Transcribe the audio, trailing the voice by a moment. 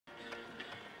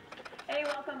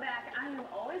welcome back. I am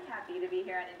always happy to be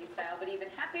here on Indy Style, but even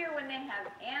happier when they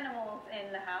have animals in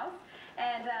the house.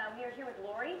 And we are here with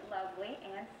Lori, Lovely,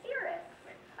 and Cirrus,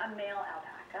 a male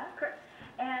alpaca. Correct.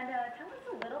 And tell us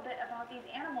a little bit about these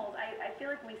animals. I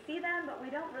feel like we see them, but we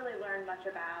don't really learn much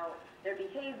about their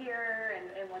behavior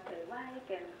and what they like.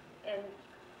 And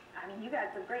I mean, you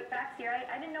got some great facts here.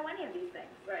 I didn't know any of these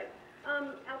things. Right.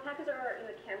 Alpacas are in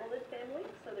the camelid family,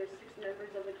 so there's 6 members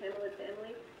of the camelid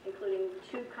family, including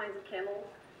 2 kinds of camels,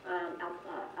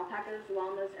 alpacas,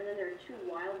 llamas, and then there are 2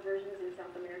 wild versions in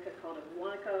South America called a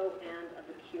guanaco and a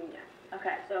vicuña.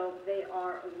 Okay. So they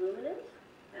are a ruminant,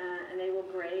 and they will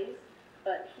graze,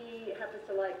 but he happens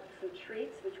to like some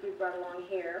treats, which we brought along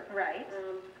here. Right.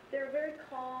 They're a very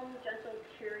calm, gentle,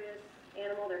 curious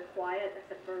animal. They're quiet,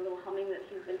 except for a little humming that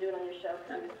he's been doing on your show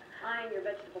because he was eyeing your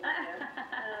vegetables there.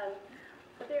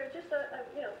 But they're just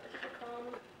just a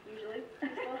calm, usually.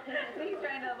 He's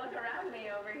trying to look around me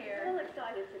over here. I'm a little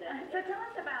excited today. So tell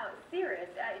us about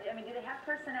Cirrus. I mean, do they have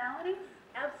personalities?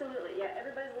 Absolutely, yeah.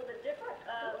 Everybody's a little bit different.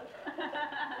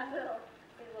 He's a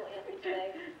little antsy today.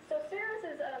 So Cirrus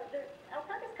is,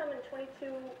 alpacas come in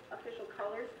 22 official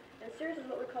colors, and Cirrus is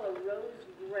what we call a rose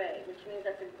gray, which means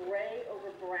that's a gray over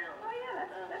brown. Oh yeah,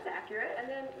 that's accurate. And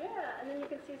then you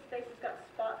can see his face has got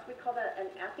spots. We call that an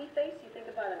appy face. You think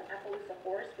about an Appaloosa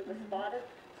horse with the spotted,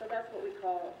 so that's what we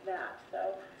call that.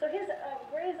 So his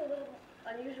gray is a little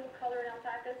unusual color in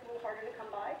alpacas, a little harder to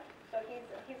come by. So he's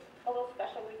a little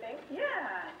special, we think.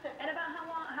 Yeah. And about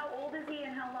how old is he,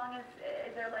 and how long is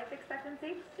their life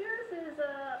expectancy? Cirrus is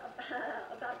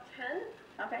about 10.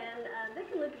 Okay. And they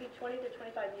can live to be 20 to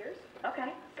 25 years. Okay.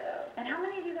 So. And how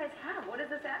many do you guys have? What is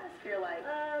this atmosphere like?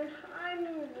 I'm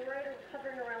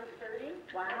hovering around 30.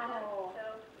 Wow. So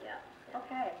yeah.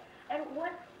 Okay. And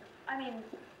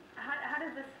how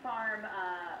does this farm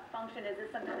function? Is this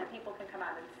something that people can come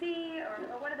out and see, or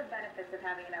what are the benefits of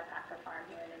having an alpaca farm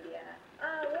here in Indiana?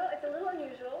 Well, it's a little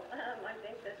unusual. I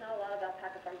think there's not a lot of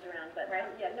alpaca farms around, but right.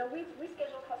 We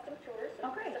schedule custom tours. So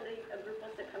great. A group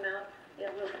wants to come out, we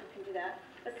can do that.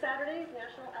 But Saturday is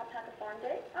National Alpaca Farm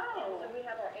Day. Oh. And so we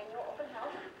have our annual open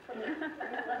house from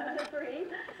 11 to 3.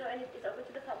 So it's open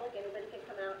to the public. Anybody can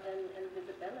come out and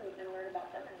visit them and learn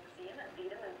about them and see them and feed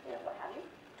them and what have you.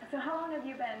 So how long have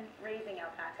you been raising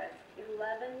alpacas?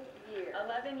 11 years.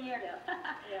 11 years? Yeah.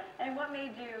 Yeah. And what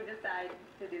made you decide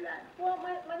to do that? Well,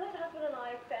 my late husband and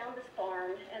I found this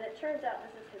farm, and it turns out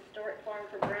this is a historic farm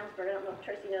for Brownsburg. I don't know if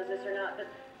Tracy knows this or not,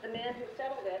 but the man who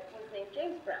settled it was named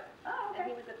James Brown. Oh, okay.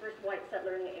 And he was the first white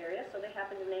settler in the area, so they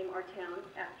happened to name our town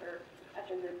after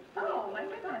the Oh, my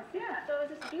goodness, yeah. So it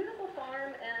was this beautiful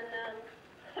farm, and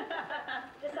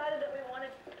decided that we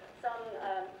wanted some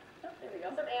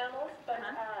animals, but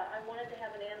I wanted to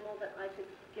have an animal that I could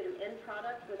get an end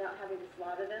product without having to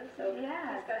slaughter them. So these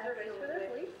guys are raised for their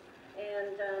fleece.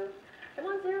 And come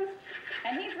on, Cirrus.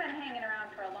 And he's been hanging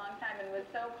around for a long time and was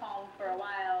so calm for a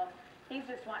while. He's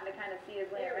just wanting to kind of see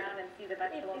his way around and see the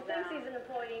vegetables. He thinks he's an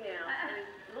employee now, so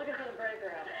he's looking for the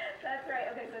breaker out. That's right.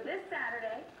 Okay, so this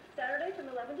Saturday from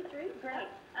 11 to 3.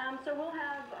 Great. So we'll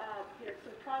have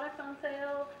some products on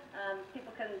sale.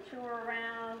 People can tour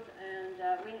around, and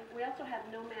we also have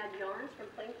Nomad Yarns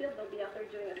from Plainfield. They'll be out there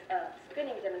doing a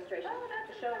spinning demonstration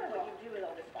to show what you do with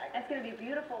all this fiber. It's going to be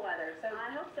beautiful weather, so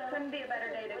I hope so. Couldn't be a better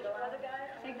day to go out. Weather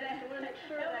guy. Exactly. Make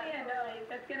sure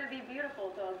it's going to be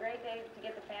beautiful. So a great day to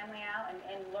get the family out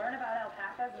and learn about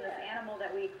alpacas and this animal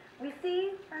that we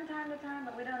see from time to time,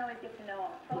 but we don't always get to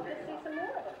know them. Hope to see some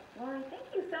more of them. Lori, thank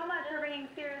you so much for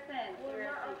bringing Cirrus in. Well,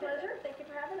 our pleasure. Thank you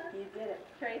for having us. You did it.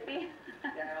 Tracy?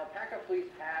 Yeah, an alpaca fleece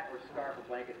hat or scarf or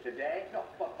blanket today? No,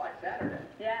 but by Saturday.